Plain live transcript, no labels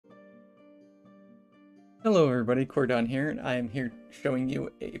Hello everybody, Corydonn here, and I am here showing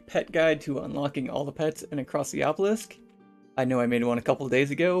you a pet guide to unlocking all the pets in Across the Obelisk. I know I made one a couple of days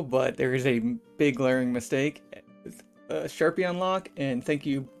ago, but there is a big glaring mistake with a Sharpie unlock, and thank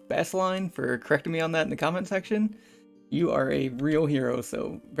you Baseline for correcting me on that in the comment section. You are a real hero,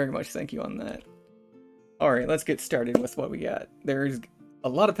 so very much thank you on that. Alright, let's get started with what we got. There's a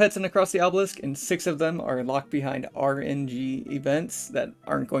lot of pets in Across the Obelisk, and 6 of them are locked behind RNG events that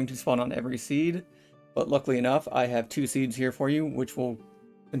aren't going to spawn on every seed. But luckily enough, I have 2 seeds here for you, which will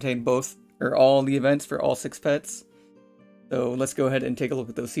contain both, or all the events for all 6 pets. So let's go ahead and take a look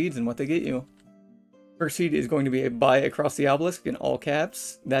at those seeds and what they get you. First seed is going to be a buy Across the Obelisk in all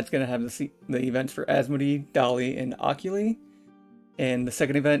caps. That's going to have the events for Asmody, Daley, and Oculy. And the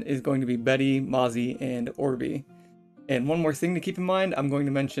second event is going to be Betty, Mozzy, and Orby. And one more thing to keep in mind, I'm going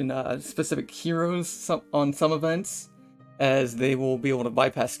to mention specific heroes on some events, as they will be able to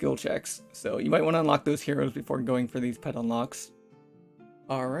bypass skill checks. So you might want to unlock those heroes before going for these pet unlocks.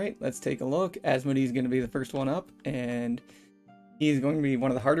 Alright, let's take a look. Asmody is going to be the first one up, and he's going to be one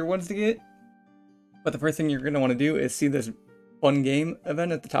of the harder ones to get. But the first thing you're going to want to do is see this fun game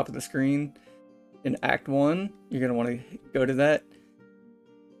event at the top of the screen in Act 1. You're going to want to go to that,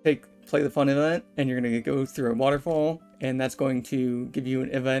 play the fun event, and you're going to go through a waterfall, and that's going to give you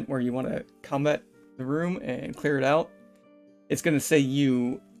an event where you want to combat the room and clear it out. It's going to say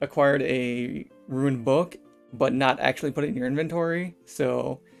you acquired a ruined book, but not actually put it in your inventory.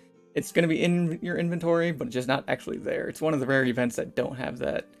 So it's going to be in your inventory, but just not actually there. It's one of the rare events that don't have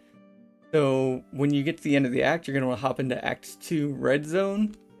that. So when you get to the end of the act, you're going to want to hop into Act 2 Red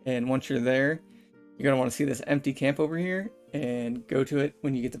Zone. And once you're there, you're going to want to see this empty camp over here and go to it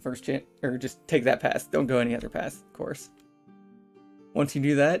when you get the first chance, or just take that path. Don't go any other path, of course. Once you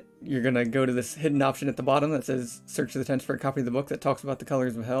do that, you're going to go to this hidden option at the bottom that says search the tents for a copy of the book that talks about the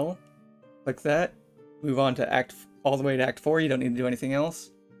colors of hell. Click that. Move on to all the way to Act 4. You don't need to do anything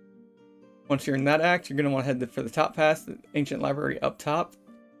else. Once you're in that act, you're going to want to head for the top path, the ancient library up top.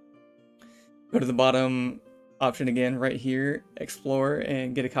 Go to the bottom option again right here, explore,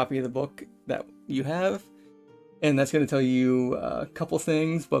 and get a copy of the book that you have. And that's going to tell you a couple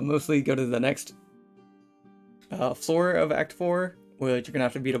things, but mostly go to the next floor of Act 4. Which you're going to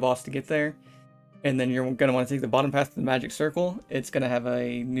have to beat a boss to get there. And then you're going to want to take the bottom path to the magic circle. It's going to have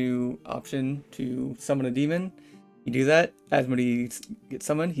a new option to summon a demon. You do that, Asmody gets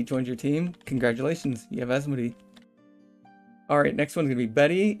summoned, he joins your team. Congratulations, you have Asmody. Alright, next one's going to be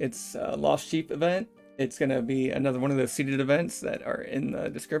Betty. It's a Lost Sheep event. It's going to be another one of those seeded events that are in the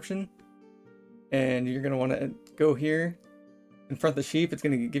description. And you're going to want to go here, confront the sheep. It's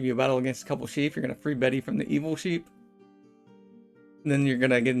going to give you a battle against a couple sheep. You're going to free Betty from the evil sheep. And then you're going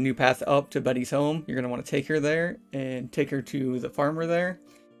to get a new path up to Betty's home. You're going to want to take her there and take her to the farmer there.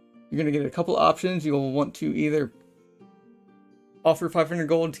 You're going to get a couple options. You'll want to either offer 500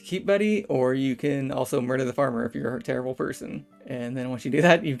 gold to keep Betty, or you can also murder the farmer if you're a terrible person. And then once you do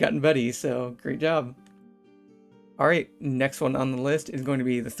that, you've gotten Betty, so great job. Alright, next one on the list is going to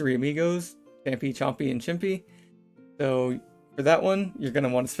be the 3 amigos, Champy, Chompy, and Chimpy. So for that one, you're going to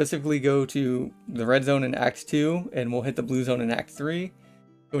want to specifically go to the red zone in Act 2, and we'll hit the blue zone in Act 3.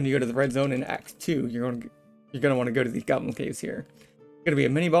 So when you go to the red zone in Act 2, you're going to want to go to these goblin caves here. It's going to be a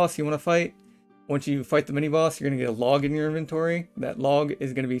mini boss you want to fight. Once you fight the mini boss, you're going to get a log in your inventory. That log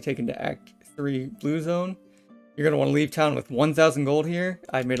is going to be taken to Act 3 blue zone. You're going to want to leave town with 1,000 gold here.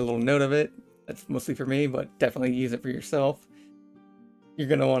 I made a little note of it. That's mostly for me, but definitely use it for yourself. You're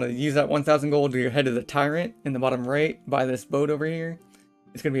going to want to use that 1,000 gold to head to the Tyrant in the bottom right by this boat over here.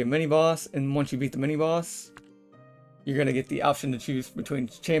 It's going to be a mini boss, and once you beat the mini boss, you're going to get the option to choose between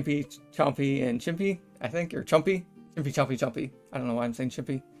Champy, Chompy, and Chimpy, I think, or Chumpy. Chimpy, Chompy, Chumpy. I don't know why I'm saying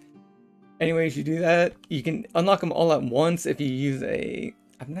Chimpy. Anyways, you do that. You can unlock them all at once if you use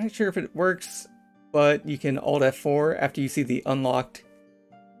I'm not sure if it works, but you can Alt F4 after you see the unlocked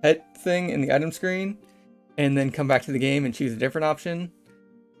pet thing in the item screen, and then come back to the game and choose a different option.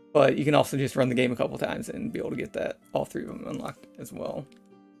 But you can also just run the game a couple times and be able to get all 3 of them unlocked as well.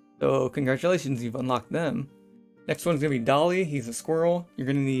 So congratulations, you've unlocked them. Next one's going to be Dolly. He's a squirrel. You're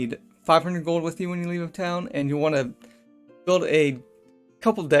going to need 500 gold with you when you leave town, and you'll want to build a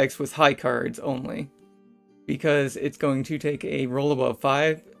couple decks with high cards only, because it's going to take a roll above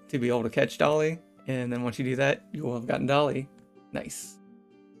 5 to be able to catch Dolly, and then once you do that, you will have gotten Dolly. Nice.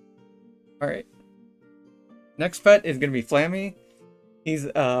 Alright. Next pet is going to be Flamy. He's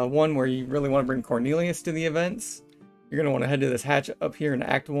one where you really want to bring Cornelius to the events. You're going to want to head to this hatch up here in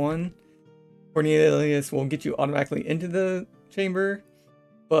Act 1. Cornelius will get you automatically into the chamber,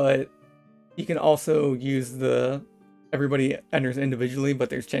 but you can also use the everybody enters individually, but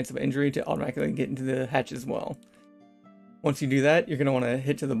there's chance of injury to automatically get into the hatch as well. Once you do that, you're going to want to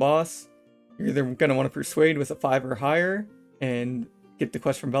hit to the boss. You're either going to want to persuade with a 5 or higher and get the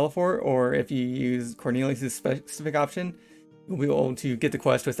quest from Bellifor, or if you use Cornelius' specific option, you'll be able to get the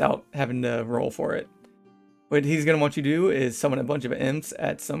quest without having to roll for it. What he's going to want you to do is summon a bunch of imps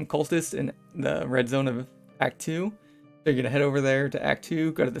at some cultists in the red zone of Act 2. So you're going to head over there to Act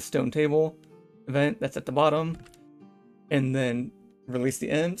 2, go to the Stone Table event that's at the bottom, and then release the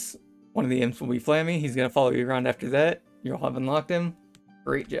imps. One of the imps will be Flamy. He's going to follow you around after that. You'll have unlocked him.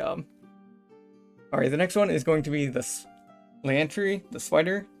 Great job. Alright, the next one is going to be the Liantra, the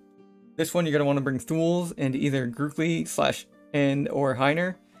spider. This one you're going to want to bring Thuls and either Grukli /or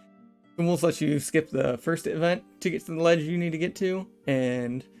Heiner. Thuls lets you skip the first event to get to the ledge you need to get to,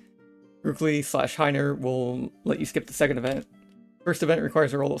 and Grukli /Heiner will let you skip the second event. First event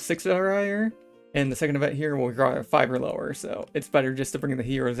requires a roll of 6 or higher, and the second event here will require 5 or lower, so it's better just to bring the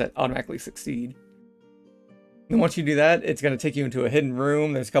heroes that automatically succeed. And once you do that, it's going to take you into a hidden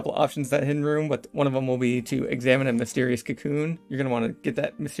room. There's a couple options in that hidden room, but one of them will be to examine a mysterious cocoon. You're going to want to get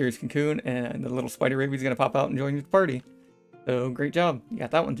that mysterious cocoon, and the little spider baby is going to pop out and join the party. So great job. You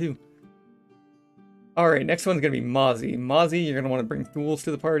got that one too. Alright, next one's going to be Mozzy. Mozzy, you're going to want to bring Thuls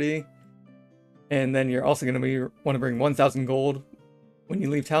to the party. And then you're also going to want to bring 1,000 gold. When you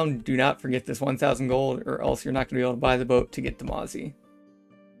leave town, do not forget this 1,000 gold, or else you're not going to be able to buy the boat to get to Mozzy.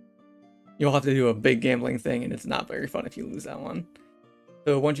 You'll have to do a big gambling thing, and it's not very fun if you lose that one.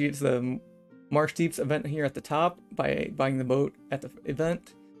 So once you get to the Marsh Deeps event here at the top, by buying the boat at the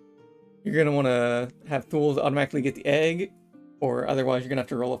event, you're going to want to have Thuls automatically get the egg, or otherwise you're going to have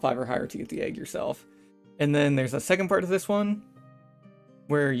to roll a 5 or higher to get the egg yourself. And then there's a second part of this one,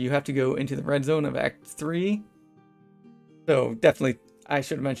 where you have to go into the red zone of Act 3. So definitely, I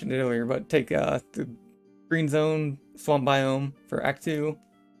should have mentioned it earlier, but take the green zone, swamp biome for Act 2,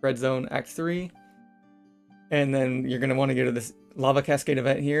 red zone Act 3. And then you're going to want to go to this lava cascade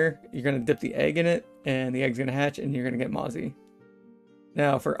event here. You're going to dip the egg in it, and the egg's going to hatch, and you're going to get Mozzy.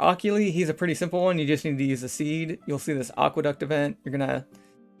 Now for Oculy, he's a pretty simple one. You just need to use a seed. You'll see this aqueduct event. You're going to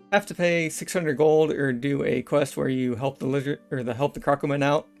have to pay 600 gold or do a quest where you help the lizard or help the Crocomen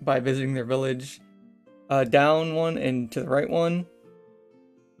out by visiting their village. Down one and to the right one,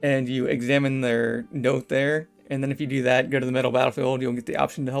 and you examine their note there. And then if you do that, go to the middle battlefield, you'll get the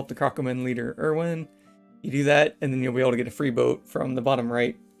option to help the Crocomen leader Erwin. You do that, and then you'll be able to get a free boat from the bottom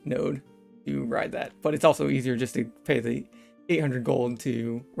right node to ride that. But it's also easier just to pay the 800 gold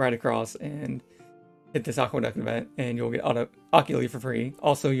to ride across and hit this aqueduct event, and you'll get Oculy for free.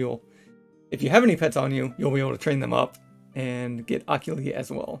 Also, if you have any pets on you, you'll be able to train them up and get Oculy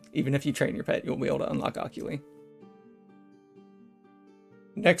as well. Even if you train your pet, you'll be able to unlock Oculy.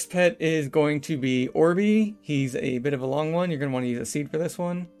 Next pet is going to be Orby. He's a bit of a long one. You're going to want to use a seed for this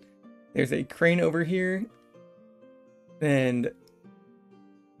one. There's a crane over here, and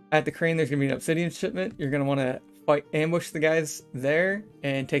at the crane there's going to be an obsidian shipment. You're going to want to ambush the guys there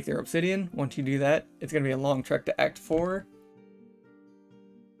and take their obsidian. Once you do that, it's going to be a long trek to Act 4.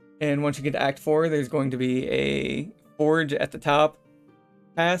 And once you get to Act 4, there's going to be a forge at the top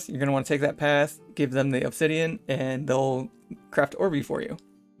path. You're going to want to take that path, give them the obsidian, and they'll craft Orby for you.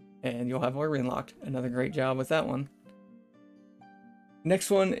 And you'll have Orby unlocked. Another great job with that one. Next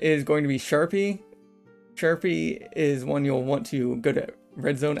one is going to be Sharpie. Sharpie is one you'll want to go to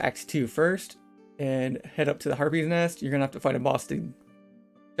Red Zone Act 2 first and head up to the Harpy's Nest. You're going to have to fight a boss to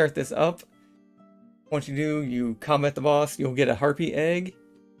start this up. Once you do, you combat the boss, you'll get a Harpy egg.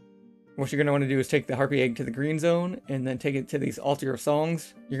 What you're going to want to do is take the Harpy egg to the green zone and then take it to these Altar of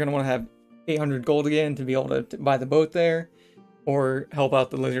Songs. You're going to want to have 800 gold again to be able to buy the boat there, or help out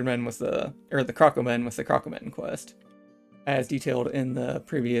the Lizardmen with the Crocomen with the Crocomen quest, as detailed in the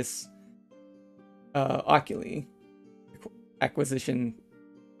previous Oculy acquisition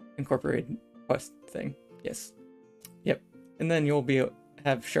incorporated quest thing. Yes. Yep. And then you'll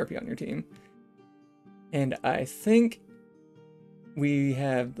have Sharpie on your team. And I think we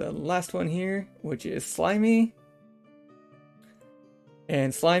have the last one here, which is Slimy.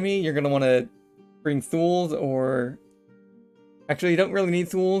 And Slimy, you're going to want to bring Thuls, or actually you don't really need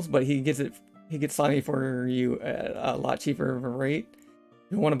Thuls, but he gets Slimy for you at a lot cheaper of a rate.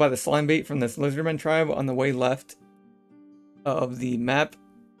 You want to buy the slime bait from this Lizardman tribe on the way left of the map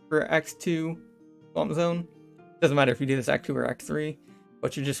for Act 2 Swamp Zone. Doesn't matter if you do this Act 2 or Act 3,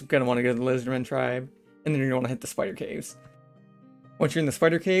 but you're just going to want to go to the Lizardman tribe, and then you're going to want to hit the Spider Caves. Once you're in the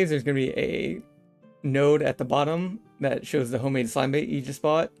Spider Caves, there's going to be a node at the bottom that shows the homemade slime bait you just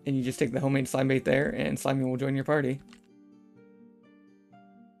bought, and you just take the homemade slime bait there, and Slimy will join your party.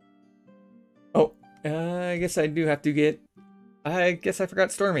 Oh, I guess I do have to get... I guess I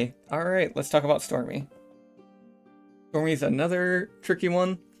forgot Stormy. Alright, let's talk about Stormy. Stormy's another tricky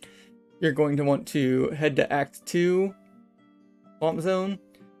one. You're going to want to head to Act 2, Swamp Zone.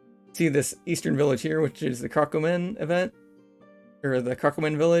 See this eastern village here, which is the Krokomen event, or the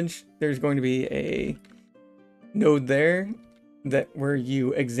Krokomen village. There's going to be a node there where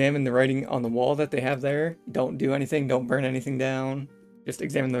you examine the writing on the wall that they have there. Don't do anything, don't burn anything down. Just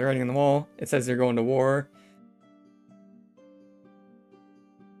examine the writing on the wall. It says they're going to war.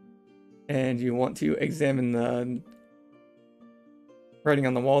 And you want to examine the writing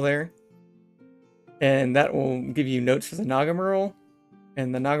on the wall there. And that will give you notes for the Nagamurl.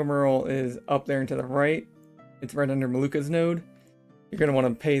 And the Nagamurl is up there and to the right. It's right under Maluka's node. You're going to want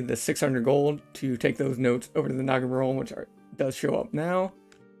to pay the 600 gold to take those notes over to the Nagamurl, which does show up now.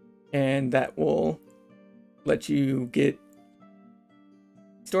 And that will let you get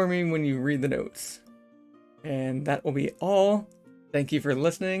Stormy when you read the notes. And that will be all. Thank you for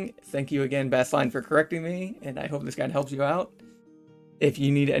listening. Thank you again, Bassline, for correcting me. And I hope this guide helps you out. If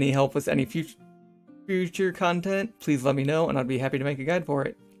you need any help with any future content, please let me know and I'd be happy to make a guide for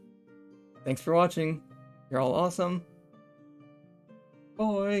it. Thanks for watching. You're all awesome.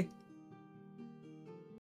 Bye.